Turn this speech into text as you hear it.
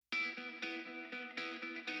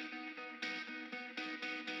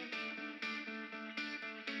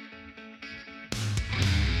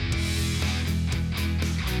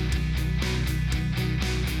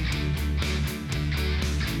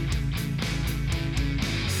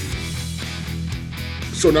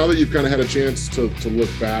So now that you've kind of had a chance to look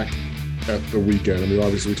back at the weekend, I mean,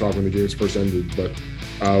 obviously we talked when the games first ended, but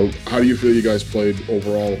how do you feel you guys played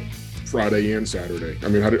overall Friday and Saturday? I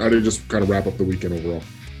mean, how did you just kind of wrap up the weekend overall?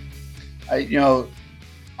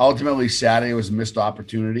 Ultimately Saturday was a missed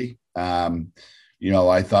opportunity.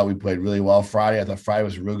 I thought we played really well Friday. I thought Friday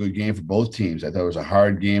was a real good game for both teams. I thought it was a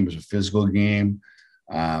hard game. It was a physical game.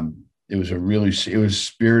 It was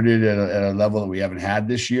spirited at a level that we haven't had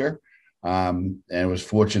this year. And it was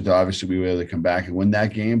fortunate that obviously we were able to come back and win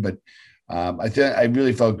that game. But I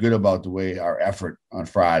really felt good about the way our effort on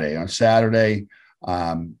Friday. On Saturday,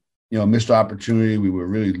 missed opportunity. We were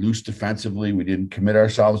really loose defensively. We didn't commit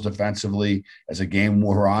ourselves defensively as a game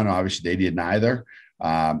wore on. Obviously, they didn't either.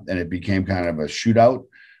 And it became kind of a shootout.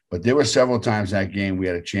 But there were several times in that game we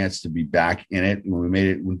had a chance to be back in it. When we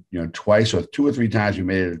made it, twice or 2 or 3 times we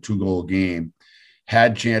made it a 2-goal game,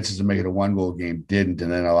 had chances to make it a 1-goal game, didn't, and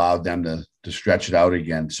then allowed them to stretch it out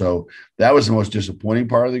again. So that was the most disappointing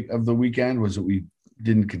part of the weekend, was that we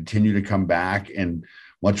didn't continue to come back. And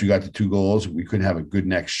once we got to 2 goals, we couldn't have a good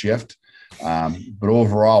next shift. But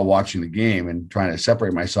overall, watching the game and trying to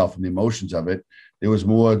separate myself from the emotions of it, there was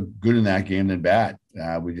more good in that game than bad.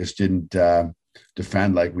 We just didn't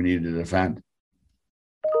defend like we needed to defend.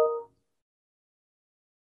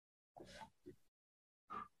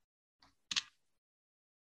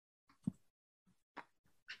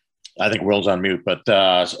 I think Will's on mute, but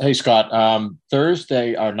hey, Scott, the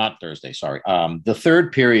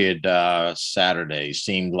third period Saturday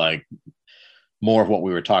seemed like more of what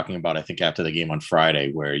we were talking about, I think, after the game on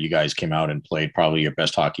Friday, where you guys came out and played probably your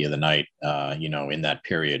best hockey of the night, in that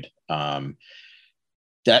period.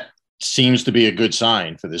 That seems to be a good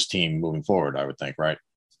sign for this team moving forward, I would think, right?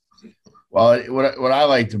 Well, what I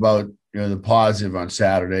liked about, the positive on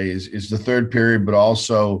Saturday is the third period, but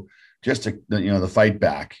also just the fight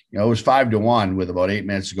back. It was 5-1 with about 8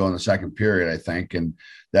 minutes to go in the second period, I think, and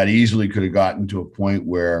that easily could have gotten to a point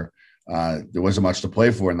where there wasn't much to play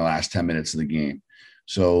for in the last 10 minutes of the game.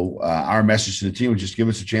 So our message to the team was just give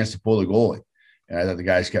us a chance to pull the goalie. And I thought the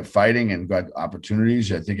guys kept fighting and got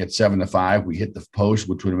opportunities. I think at 7-5, we hit the post,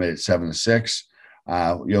 which would have made it 7-6.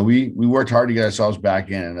 We worked hard to get ourselves back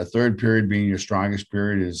in. And the third period being your strongest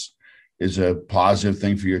period is a positive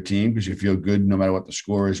thing for your team, because you feel good no matter what the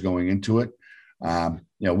score is going into it.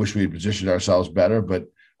 Wish we had positioned ourselves better, but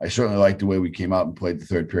I certainly liked the way we came out and played the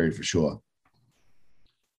third period for sure.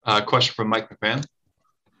 Question from Mike McMahon.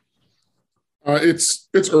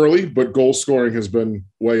 It's early, but goal scoring has been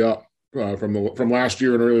way up from last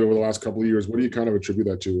year and earlier over the last couple of years. What do you kind of attribute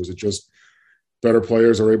that to? Is it just better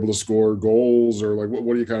players are able to score goals, or like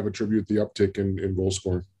what do you kind of attribute the uptick in goal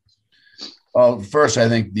scoring? Well, first, I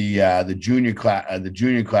think the junior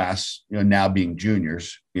class, now being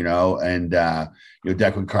juniors, and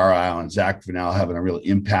Declan Carlisle and Zach Vanel having a real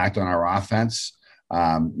impact on our offense.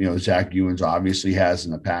 Zach Ewens obviously has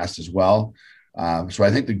in the past as well. So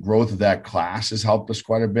I think the growth of that class has helped us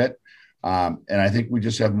quite a bit. And I think we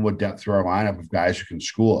just have more depth through our lineup of guys who can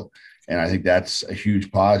score. And I think that's a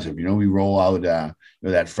huge positive. We roll out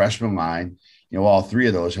that freshman line. All 3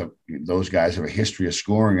 of those guys have a history of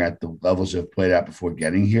scoring at the levels they've played at before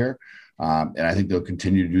getting here. And I think they'll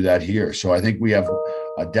continue to do that here. So I think we have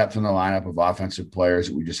a depth in the lineup of offensive players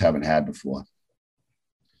that we just haven't had before.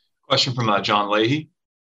 Question from John Leahy.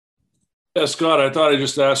 Yeah, Scott, I thought I'd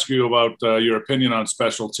just ask you about your opinion on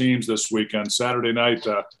special teams this weekend. Saturday night,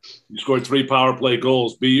 you scored 3 power play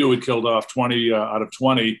goals. BU had killed off 20 out of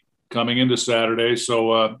 20 coming into Saturday.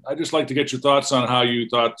 So I'd just like to get your thoughts on how you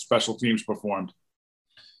thought special teams performed.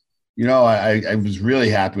 I was really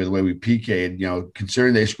happy with the way we PK'd,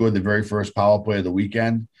 considering they scored the very first power play of the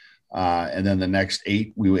weekend. And then the next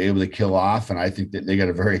 8 we were able to kill off. And I think that they got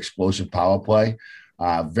a very explosive power play.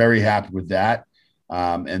 Very happy with that.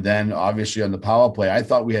 And then obviously on the power play, I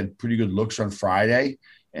thought we had pretty good looks on Friday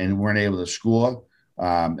and weren't able to score.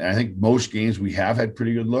 And I think most games we have had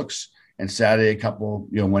pretty good looks. And Saturday, a couple,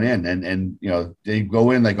 went in and they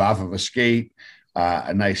go in like off of a skate,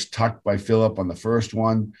 a nice tuck by Phillip on the first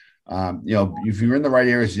one. If you're in the right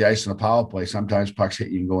areas of the ice on the power play, sometimes pucks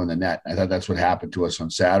hit you and go in the net. I thought that's what happened to us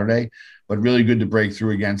on Saturday, but really good to break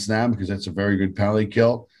through against them because that's a very good penalty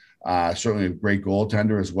kill. Certainly a great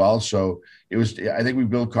goaltender as well. So I think we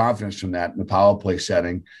built confidence from that in the power play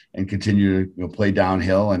setting and continue to play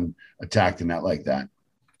downhill and attack the net like that.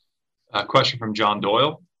 Question from John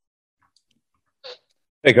Doyle.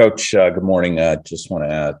 Hey, Coach. Good morning. Just want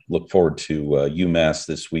to look forward to UMass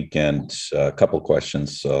this weekend. A couple of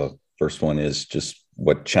questions. First one is just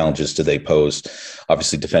what challenges do they pose?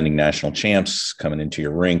 Obviously, defending national champs coming into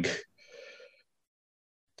your rink.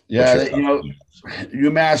 Yeah,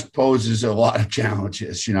 UMass poses a lot of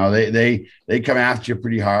challenges. They come after you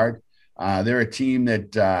pretty hard. They're a team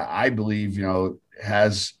that I believe,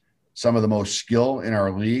 has some of the most skill in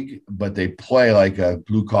our league, but they play like a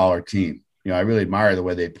blue collar team. I really admire the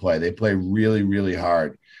way they play. They play really, really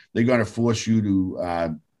hard. They're going to force you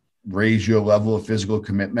to raise your level of physical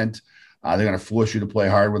commitment. They're going to force you to play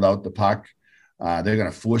hard without the puck. They're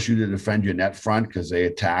going to force you to defend your net front because they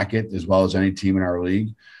attack it as well as any team in our league.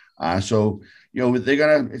 So it's going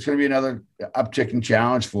to be another upticking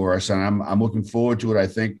challenge for us, and I'm looking forward to it. I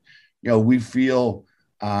think, we feel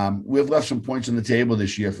we've left some points on the table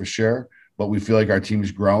this year for sure, but we feel like our team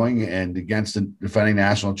is growing, and against the defending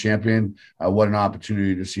national champion, what an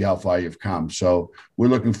opportunity to see how far you've come. So we're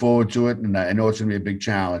looking forward to it, and I know it's going to be a big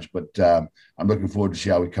challenge, but I'm looking forward to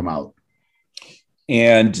see how we come out.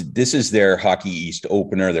 And this is their Hockey East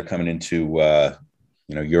opener. They're coming into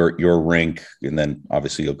your rink, and then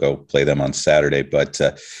obviously you'll go play them on Saturday. But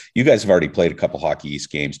you guys have already played a couple Hockey East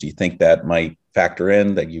games. Do you think that might factor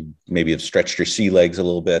in, that you maybe have stretched your sea legs a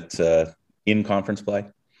little bit in conference play?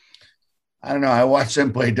 I don't know. I watched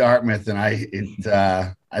them play Dartmouth, and I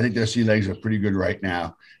think their sea legs are pretty good right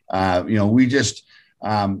now.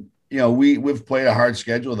 We've played a hard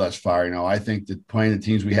schedule thus far. I think that playing the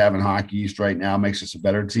teams we have in Hockey East right now makes us a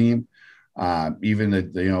better team. Even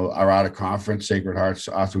our out of conference, Sacred Heart's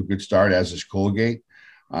off to a good start, as is Colgate.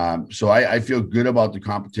 So I feel good about the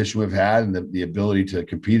competition we've had and the ability to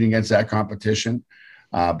compete against that competition.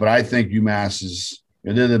 But I think UMass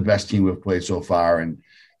they're the best team we've played so far, and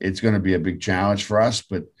it's going to be a big challenge for us.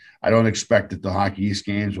 But I don't expect that the Hockey East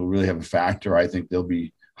games will really have a factor. I think they'll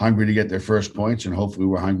be hungry to get their first points, and hopefully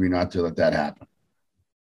we're hungry not to let that happen.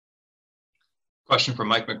 Question from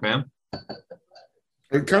Mike McMahon.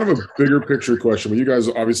 Kind of a bigger picture question, but you guys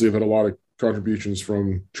obviously have had a lot of contributions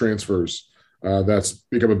from transfers. That's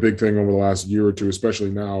become a big thing over the last year or two, especially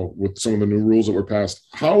now with some of the new rules that were passed.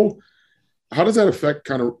 How does that affect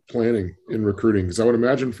kind of planning in recruiting? Because I would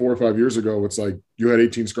imagine 4 or 5 years ago, it's like you had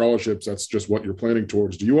 18 scholarships. That's just what you're planning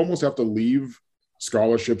towards. Do you almost have to leave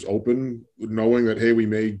scholarships open, knowing that, hey, we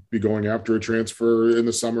may be going after a transfer in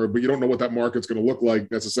the summer, but you don't know what that market's going to look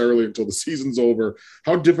like necessarily until the season's over?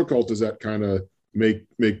 How difficult does that kind of make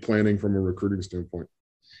planning from a recruiting standpoint?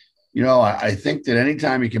 I think that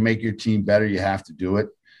anytime you can make your team better, you have to do it.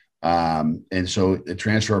 And so the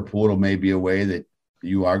transfer portal may be a way that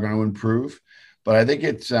you are going to improve, but I think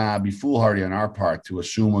it's be foolhardy on our part to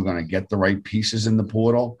assume we're going to get the right pieces in the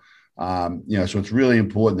portal. So it's really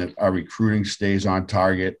important that our recruiting stays on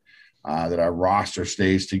target, that our roster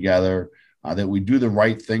stays together, that we do the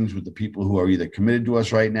right things with the people who are either committed to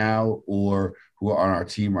us right now or who are on our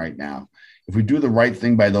team right now. If we do the right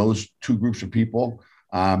thing by those two groups of people,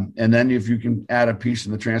 and then if you can add a piece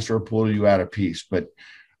in the transfer portal, you add a piece. But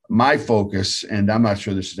my focus, and I'm not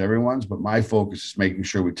sure this is everyone's, but my focus is making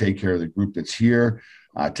sure we take care of the group that's here,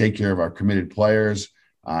 take care of our committed players,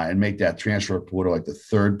 and make that transfer portal like the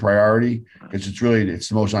third priority, because it's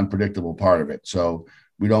the most unpredictable part of it. So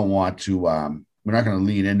we don't want to, we're not going to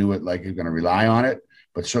lean into it like you're going to rely on it,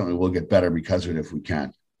 but certainly we'll get better because of it if we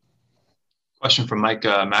can. Question from Mike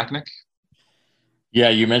Macknick. Yeah,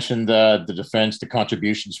 you mentioned the defense, the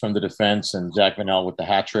contributions from the defense, and Zach Vanel with the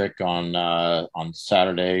hat trick on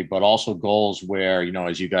Saturday, but also goals where,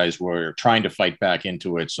 as you guys were trying to fight back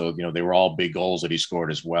into it. So, they were all big goals that he scored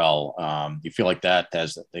as well. Do you feel like that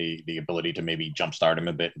has the ability to maybe jumpstart him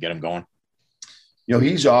a bit and get him going?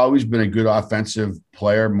 He's always been a good offensive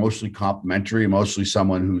player, mostly complimentary, mostly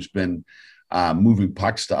someone who's been moving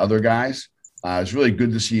pucks to other guys. It's really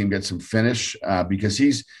good to see him get some finish because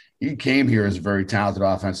he came here as a very talented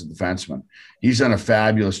offensive defenseman. He's done a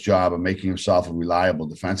fabulous job of making himself a reliable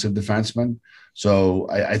defensive defenseman. So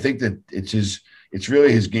I think that it's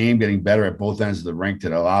really his game getting better at both ends of the rink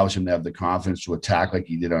that allows him to have the confidence to attack like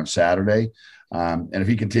he did on Saturday. And if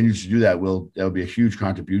he continues to do that, that'll be a huge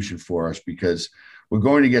contribution for us because we're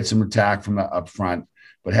going to get some attack from the up front.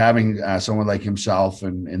 But having someone like himself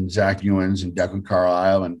and Zach Ewens and Declan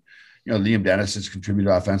Carlisle and Liam Dennis has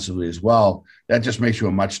contributed offensively as well. That just makes you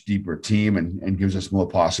a much deeper team and gives us more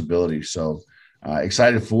possibilities. So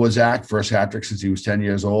excited for Zach, first hat trick since he was 10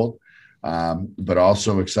 years old, but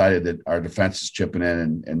also excited that our defense is chipping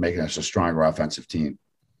in and making us a stronger offensive team.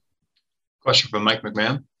 Question from Mike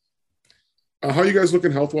McMahon. How are you guys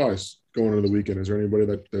looking health-wise going into the weekend? Is there anybody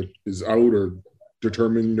that is out or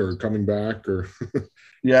determined or coming back or?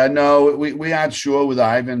 Yeah, no, we aren't sure with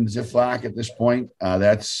Ivan Ziflak at this point.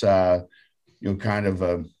 That's kind of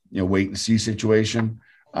a wait and see situation.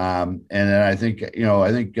 And then I think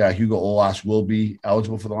Hugo Olas will be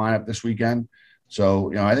eligible for the lineup this weekend.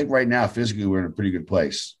 So I think right now physically we're in a pretty good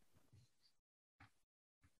place.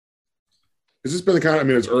 Has this been the kind of, I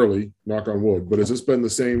mean, it's early, knock on wood, but has this been the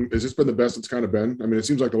same? Has this been the best it's kind of been? I mean, it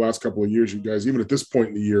seems like the last couple of years, you guys, even at this point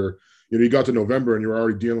in the year, you got to November and you're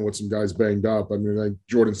already dealing with some guys banged up. I mean, like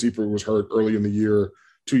Jordan Seifert was hurt early in the year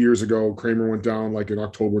 2 years ago. Kramer went down like in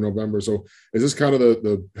October, November. So is this kind of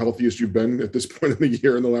the healthiest you've been at this point in the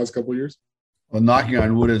year in the last couple of years? Well, knocking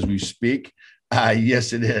on wood as we speak.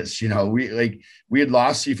 Yes, it is. We had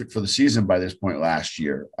lost Seifert for the season by this point last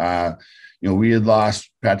year. We had lost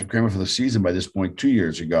Patrick Kramer for the season by this point 2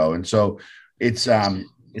 years ago. And so it's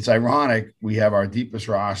ironic. We have our deepest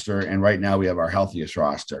roster, and right now we have our healthiest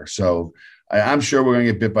roster. So I'm sure we're going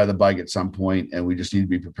to get bit by the bug at some point, and we just need to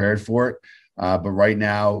be prepared for it. But right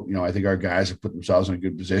now, I think our guys have put themselves in a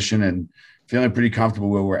good position and feeling pretty comfortable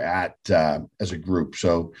where we're at as a group.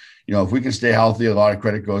 So, if we can stay healthy, a lot of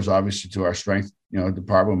credit goes obviously to our strength,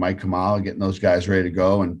 department, Mike Kamala, getting those guys ready to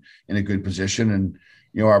go and in a good position. And,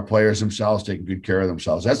 our players themselves taking good care of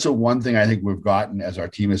themselves. That's the one thing I think we've gotten as our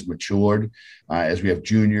team has matured, as we have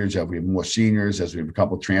juniors, as we have more seniors, as we have a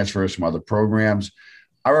couple of transfers from other programs.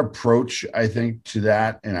 Our approach, I think, to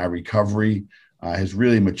that and our recovery has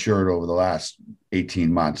really matured over the last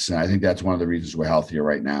 18 months. And I think that's one of the reasons we're healthier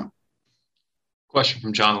right now. Question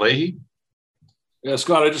from John Leahy. Yeah,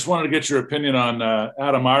 Scott, I just wanted to get your opinion on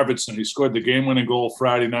Adam Arvidsson. He scored the game-winning goal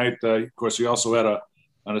Friday night. Of course, he also had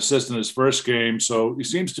an assist in his first game. So he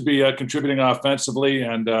seems to be contributing offensively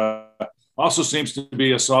and also seems to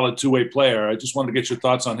be a solid two-way player. I just wanted to get your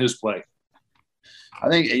thoughts on his play. I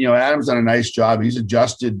think, Adam's done a nice job. He's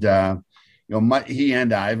adjusted, he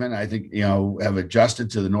and Ivan, I think, have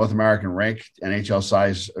adjusted to the North American ranked NHL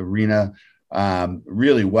size arena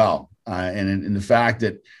really well. And in the fact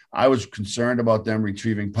that I was concerned about them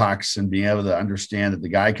retrieving pucks and being able to understand that the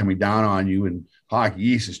guy coming down on you in Hockey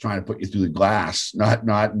East is trying to put you through the glass, not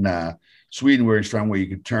in Sweden where he's from, where you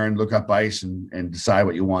can turn, look up ice and decide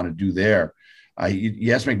what you want to do there. He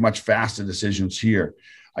has to make much faster decisions here.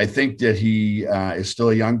 I think that he is still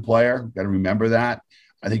a young player. Got to remember that.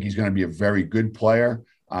 I think he's going to be a very good player.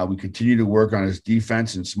 We continue to work on his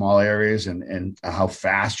defense in small areas and how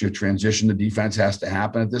fast your transition to defense has to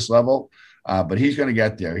happen at this level. But he's going to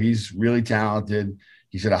get there. He's really talented.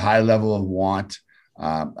 He's at a high level of want.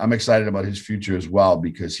 I'm excited about his future as well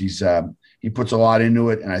because he puts a lot into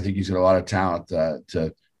it, and I think he's got a lot of talent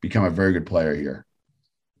to become a very good player here.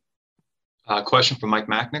 Question from Mike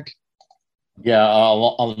Machnick. Yeah,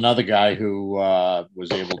 another guy who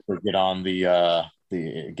was able to get on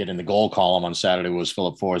get in the goal column on Saturday was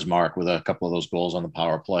Philip Forsmark with a couple of those goals on the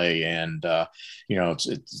power play. And,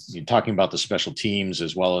 it's you're talking about the special teams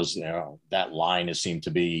as well as, that line has seemed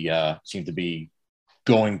to be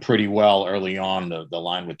going pretty well early on, the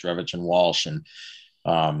line with Drevich and Walsh. And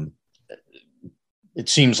it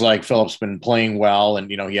seems like Philip's been playing well and,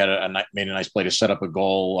 he had made a nice play to set up a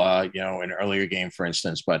goal, in an earlier game, for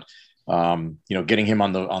instance, but getting him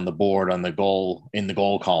on the board, in the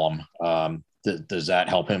goal column, does that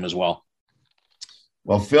help him as well?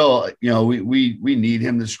 Well, Phil, we need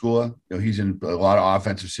him to score. He's in a lot of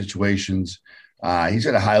offensive situations. He's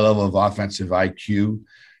at a high level of offensive IQ,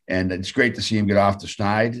 and it's great to see him get off the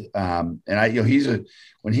schneid.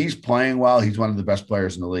 When he's playing well, he's one of the best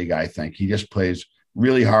players in the league. I think he just plays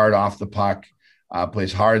really hard off the puck,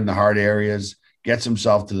 plays hard in the hard areas, gets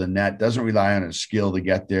himself to the net, doesn't rely on his skill to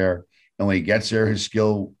get there. And when he gets there, his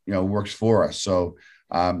skill, works for us. So,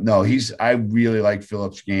 I really like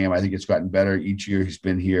Philip's game. I think it's gotten better each year he's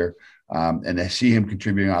been here. And to see him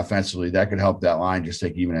contributing offensively, that could help that line just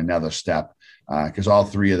take even another step because all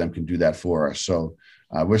three of them can do that for us. So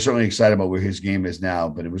we're certainly excited about where his game is now,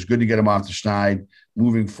 but it was good to get him off the schneid.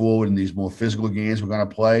 Moving forward in these more physical games we're going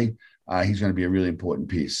to play, he's going to be a really important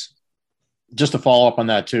piece. Just to follow up on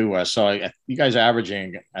that too. So you guys are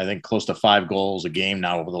averaging, I think, close to 5 goals a game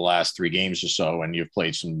now over the last 3 games or so. And you've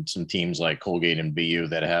played some teams like Colgate and BU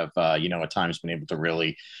that have, at times been able to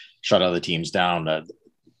really shut other teams down.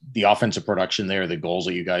 The offensive production there, the goals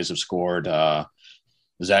that you guys have scored,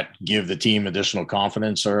 does that give the team additional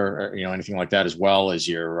confidence or anything like that as well as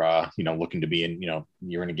you're, looking to be in,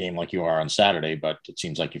 you're in a game like you are on Saturday, but it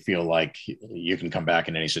seems like you feel like you can come back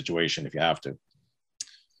in any situation if you have to.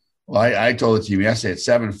 Well, I told the team yesterday at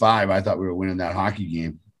 7-5, I thought we were winning that hockey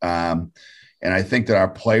game. And I think that our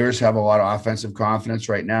players have a lot of offensive confidence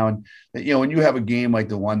right now. And, when you have a game like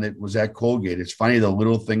the one that was at Colgate, it's funny the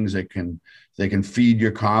little things that can feed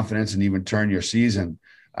your confidence and even turn your season.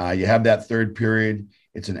 You have that third period.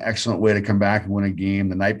 It's an excellent way to come back and win a game.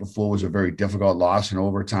 The night before was a very difficult loss in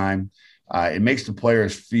overtime. It makes the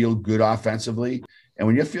players feel good offensively. And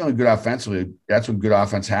when you're feeling good offensively, that's when good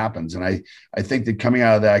offense happens. And I think that coming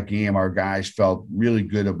out of that game, our guys felt really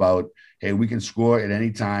good about, hey, we can score at any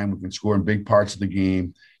time. We can score in big parts of the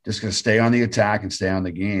game. Just going to stay on the attack and stay on the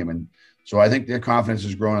game. And so I think their confidence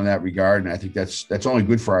is growing in that regard. And I think that's only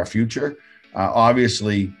good for our future.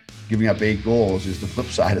 Obviously, giving up 8 goals is the flip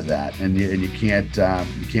side of that. And you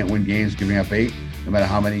can't win games giving up 8, no matter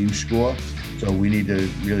how many you score. So we need to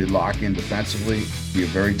really lock in defensively, be a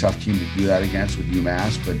very tough team to do that against with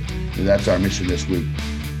UMass. But that's our mission this week.